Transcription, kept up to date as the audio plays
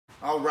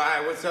All right,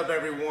 what's up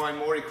everyone?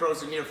 Morey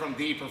Croson here from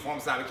the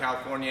Performance Lab of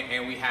California,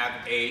 and we have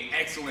an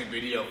excellent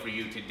video for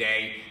you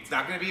today. It's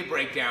not going to be a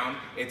breakdown,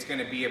 it's going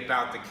to be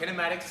about the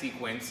kinematic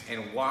sequence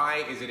and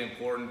why is it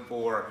important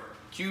for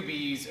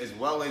QBs as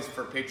well as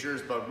for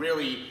pitchers, but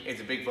really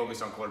it's a big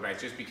focus on quarterbacks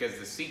just because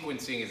the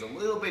sequencing is a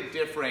little bit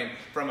different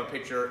from a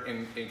pitcher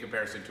in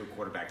comparison to a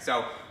quarterback.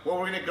 So what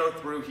we're going to go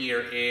through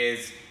here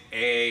is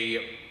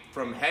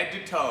from head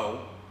to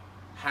toe,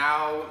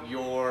 how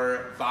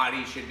your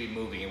body should be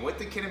moving. And what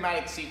the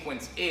kinematic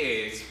sequence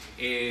is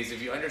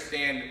if you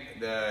understand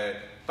the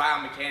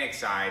biomechanics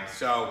side,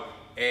 so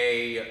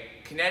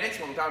kinetics,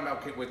 when we're talking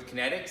about with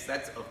kinetics,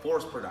 that's a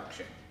force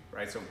production,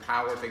 right? So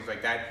power, things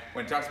like that.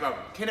 When it talks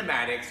about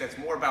kinematics, that's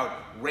more about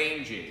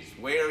ranges,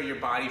 where your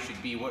body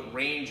should be, what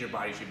range your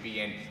body should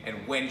be in,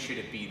 and when should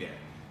it be there.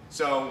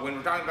 So when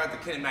we're talking about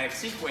the kinematic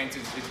sequence,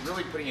 it's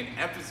really putting an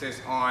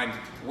emphasis on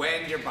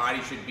when your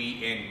body should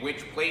be in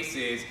which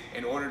places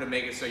in order to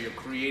make it so you're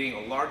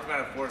creating a large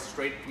amount of force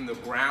straight from the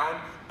ground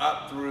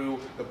up through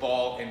the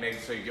ball and making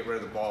so you get rid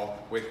of the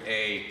ball with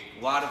a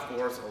lot of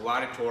force, a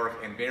lot of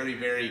torque, and very,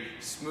 very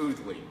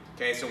smoothly.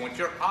 Okay, so once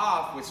you're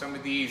off with some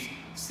of these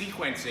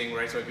sequencing,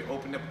 right, so if you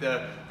open up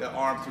the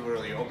arm too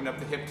early, or open up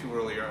the hip too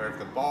early, or if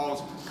the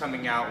ball's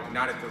coming out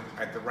not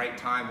at the right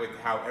time with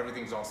how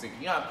everything's all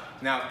syncing up,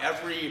 now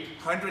every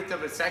 100th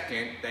of a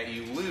second that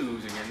you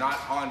lose and you're not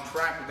on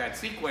track with that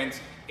sequence,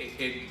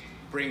 it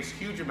brings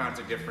huge amounts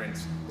of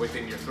difference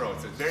within your throw.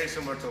 So it's very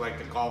similar to like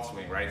the golf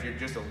swing, right? If you're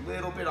just a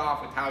little bit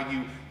off with how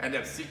you end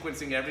up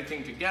sequencing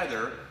everything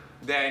together,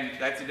 then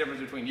that's the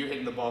difference between you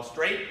hitting the ball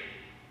straight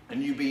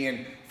and you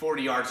being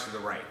 40 yards to the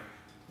right.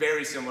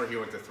 Very similar here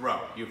with the throw.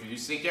 If you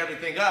sync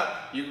everything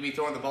up, you can be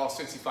throwing the ball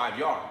 65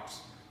 yards.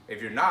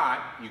 If you're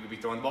not, you could be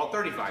throwing the ball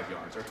 35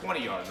 yards or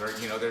 20 yards, or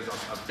there's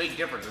a big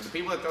difference. And the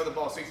people that throw the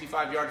ball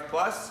 65 yards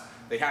plus,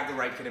 they have the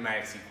right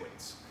kinematic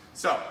sequence.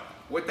 So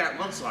what that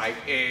looks like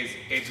is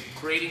it's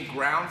creating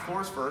ground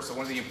force first. So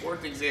one of the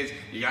important things is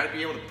you got to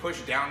be able to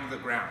push down to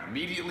the ground.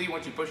 Immediately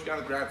once you push down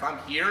the ground, if I'm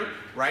here,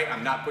 right,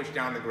 I'm not pushed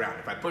down the ground.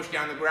 If I push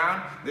down the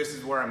ground, this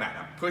is where I'm at.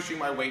 I'm pushing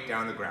my weight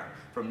down the ground.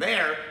 From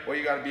there, what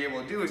you got to be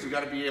able to do is you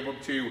got to be able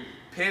to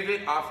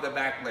pivot off the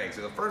back leg.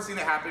 So the first thing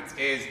that happens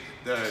is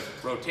the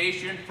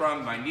rotation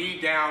from my knee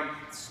down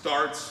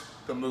starts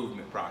the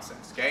movement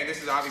process. Okay,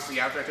 this is obviously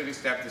after I took a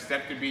step. The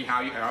step could be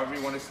however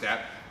you want to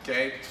step.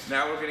 Okay,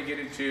 now we're going to get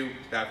into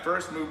that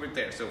first movement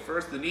there. So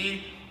first the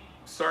knee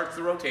starts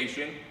the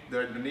rotation,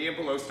 the knee and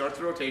below starts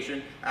the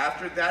rotation.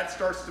 After that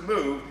starts to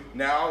move,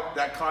 now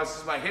that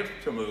causes my hip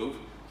to move.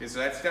 Okay, so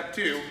that's step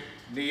two,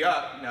 knee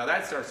up, now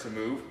that starts to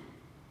move.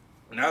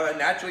 Now that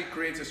naturally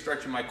creates a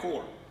stretch in my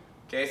core.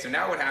 Okay, so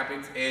now what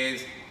happens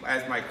is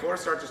as my core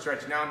starts to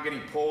stretch, now I'm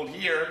getting pulled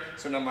here,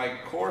 so now my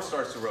core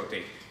starts to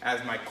rotate.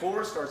 As my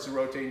core starts to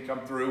rotate and come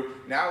through,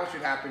 now what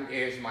should happen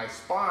is my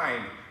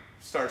spine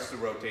starts to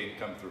rotate and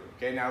come through.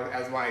 Okay, now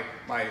as my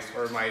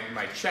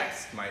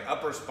chest, my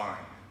upper spine,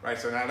 right?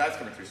 So now that's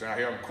coming through. So now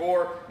here I'm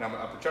core, now my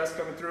upper chest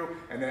coming through,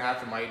 and then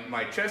after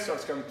my chest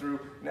starts coming through,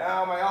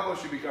 now my elbow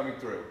should be coming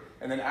through.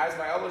 And then as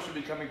my elbow should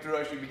be coming through,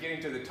 I should be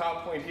getting to the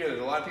top point here.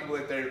 There's a lot of people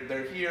that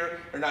they're here,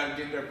 they're not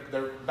getting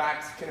their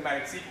back's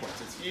kinematic sequence.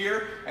 It's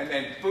here, and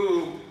then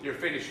boom, you're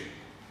finishing.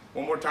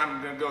 One more time,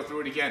 I'm gonna go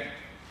through it again.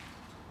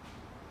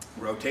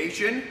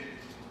 Rotation,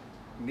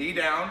 knee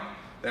down,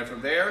 then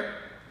from there,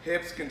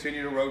 hips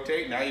continue to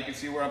rotate. Now you can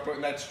see where I'm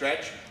putting that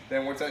stretch.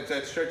 Then once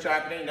that stretch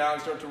happening, now I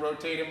start to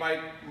rotate in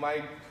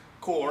my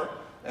core.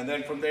 And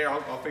then from there,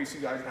 I'll face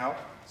you guys now.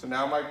 So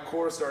now my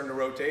core is starting to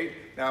rotate.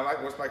 Now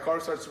once my core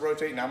starts to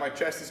rotate, now my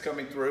chest is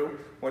coming through.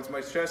 Once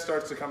my chest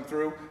starts to come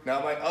through, now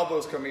my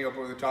elbow's coming up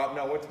over the top.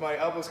 Now once my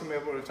elbow's coming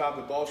up over the top,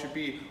 the ball should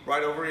be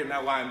right over here.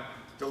 Now I'm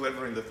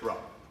delivering the throw.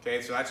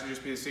 Okay, so that should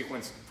just be the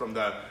sequence from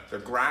the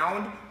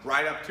ground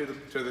right up to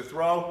the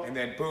throw, and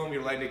then boom,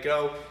 you're letting it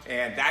go.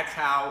 And that's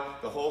how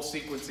the whole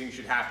sequencing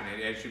should happen.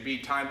 It should be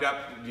timed up,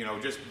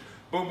 just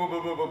boom, boom,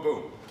 boom, boom, boom,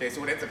 boom. Okay, so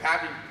what ends up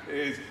happening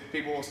is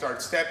people will start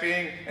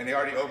stepping and they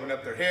already open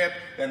up their hip,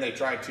 then they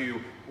try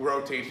to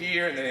rotate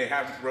here and then they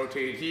haven't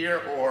rotated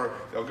here, or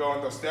they'll go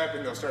and they'll step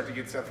and they'll start to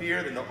get stuff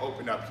here, then they'll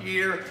open up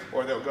here,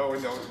 or they'll go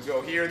and they'll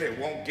go here, they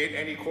won't get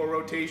any core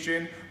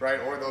rotation, right?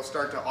 Or they'll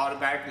start to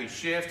automatically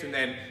shift, and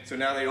then, so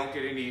now they don't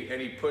get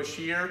any push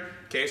here.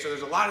 Okay, so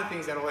there's a lot of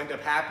things that will end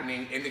up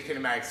happening in the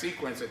kinematic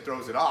sequence that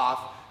throws it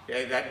off.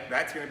 Okay,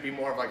 that's going to be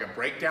more of like a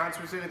breakdown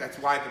specific. That's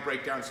why the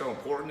breakdown is so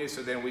important, is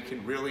so then we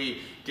can really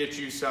get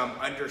you some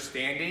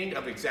understanding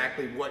of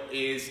exactly what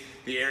is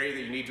the area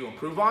that you need to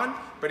improve on.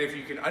 But if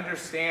you can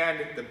understand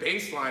the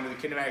baseline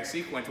of the kinematic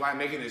sequence, why I'm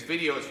making this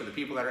video is for the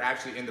people that are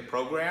actually in the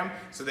program,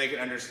 so they can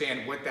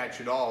understand what that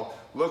should all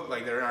look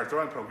like. They're in our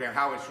throwing program,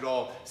 how it should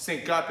all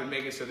sync up and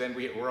make it so then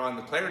we're on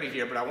the clarity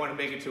here. But I want to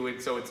make it to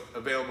it so it's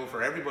available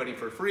for everybody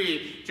for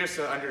free, just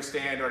to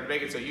understand, or to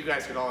make it so you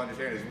guys could all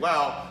understand as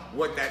well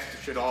what that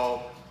should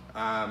all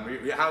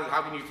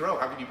How can you throw?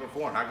 How can you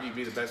perform? How can you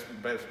be the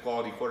best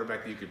quality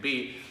quarterback that you could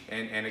be?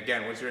 And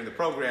again, once you're in the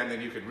program,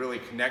 then you could really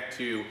connect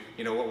to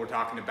what we're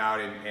talking about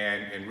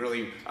and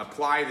really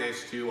apply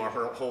this to our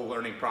whole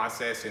learning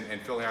process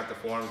and filling out the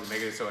forms and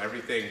making it so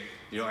everything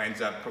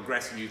ends up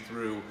progressing you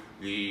through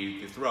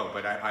the throw.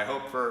 But I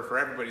hope for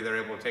everybody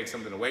they're able to take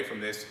something away from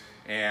this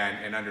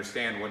and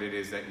understand what it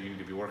is that you need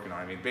to be working on.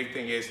 I mean, the big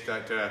thing is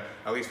to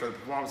at least for the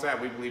performance side,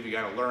 we believe you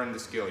got to learn the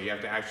skill. You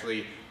have to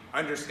actually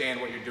understand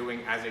what you're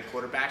doing as a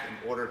quarterback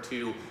in order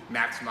to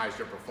maximize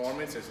your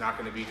performance. It's not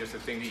going to be just a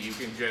thing that you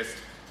can just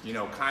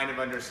kind of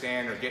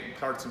understand or get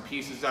parts and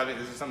pieces of it.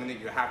 This is something that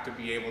you have to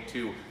be able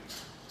to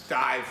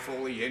dive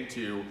fully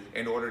into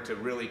in order to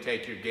really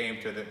take your game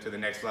to the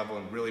next level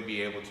and really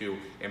be able to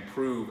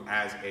improve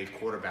as a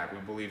quarterback. We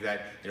believe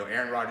that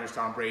Aaron Rodgers,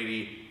 Tom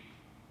Brady,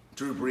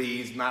 Drew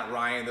Brees, Matt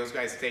Ryan, those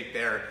guys take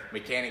their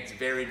mechanics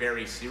very,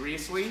 very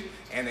seriously,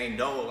 and they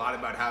know a lot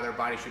about how their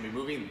body should be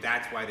moving.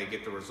 That's why they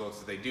get the results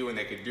that they do, and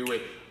they could do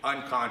it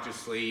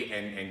unconsciously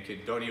and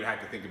don't even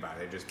have to think about it.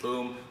 They're just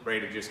boom,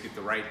 ready to just get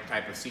the right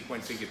type of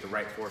sequencing, get the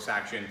right force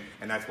action,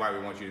 and that's why we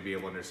want you to be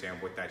able to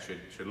understand what that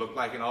should look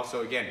like. And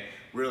also, again,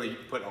 really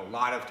put a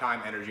lot of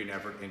time, energy, and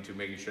effort into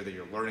making sure that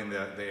you're learning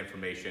the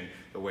information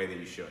the way that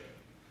you should.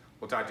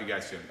 We'll talk to you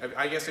guys soon.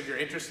 I guess if you're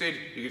interested,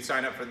 you can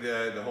sign up for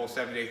the whole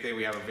 7-day thing.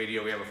 We have a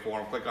video, we have a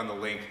form. Click on the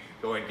link,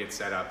 go ahead and get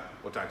set up.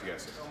 We'll talk to you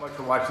guys soon. Thank you so much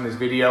for watching this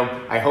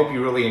video. I hope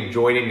you really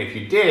enjoyed it, and if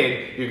you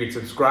did, you can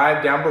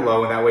subscribe down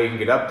below, and that way you can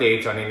get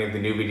updates on any of the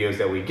new videos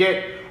that we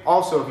get.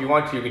 Also, if you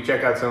want to, you can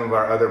check out some of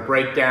our other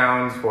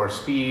breakdowns for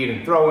speed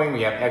and throwing.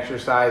 We have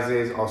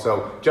exercises,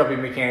 also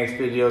jumping mechanics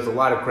videos, a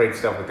lot of great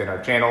stuff within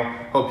our channel.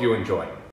 Hope you enjoy.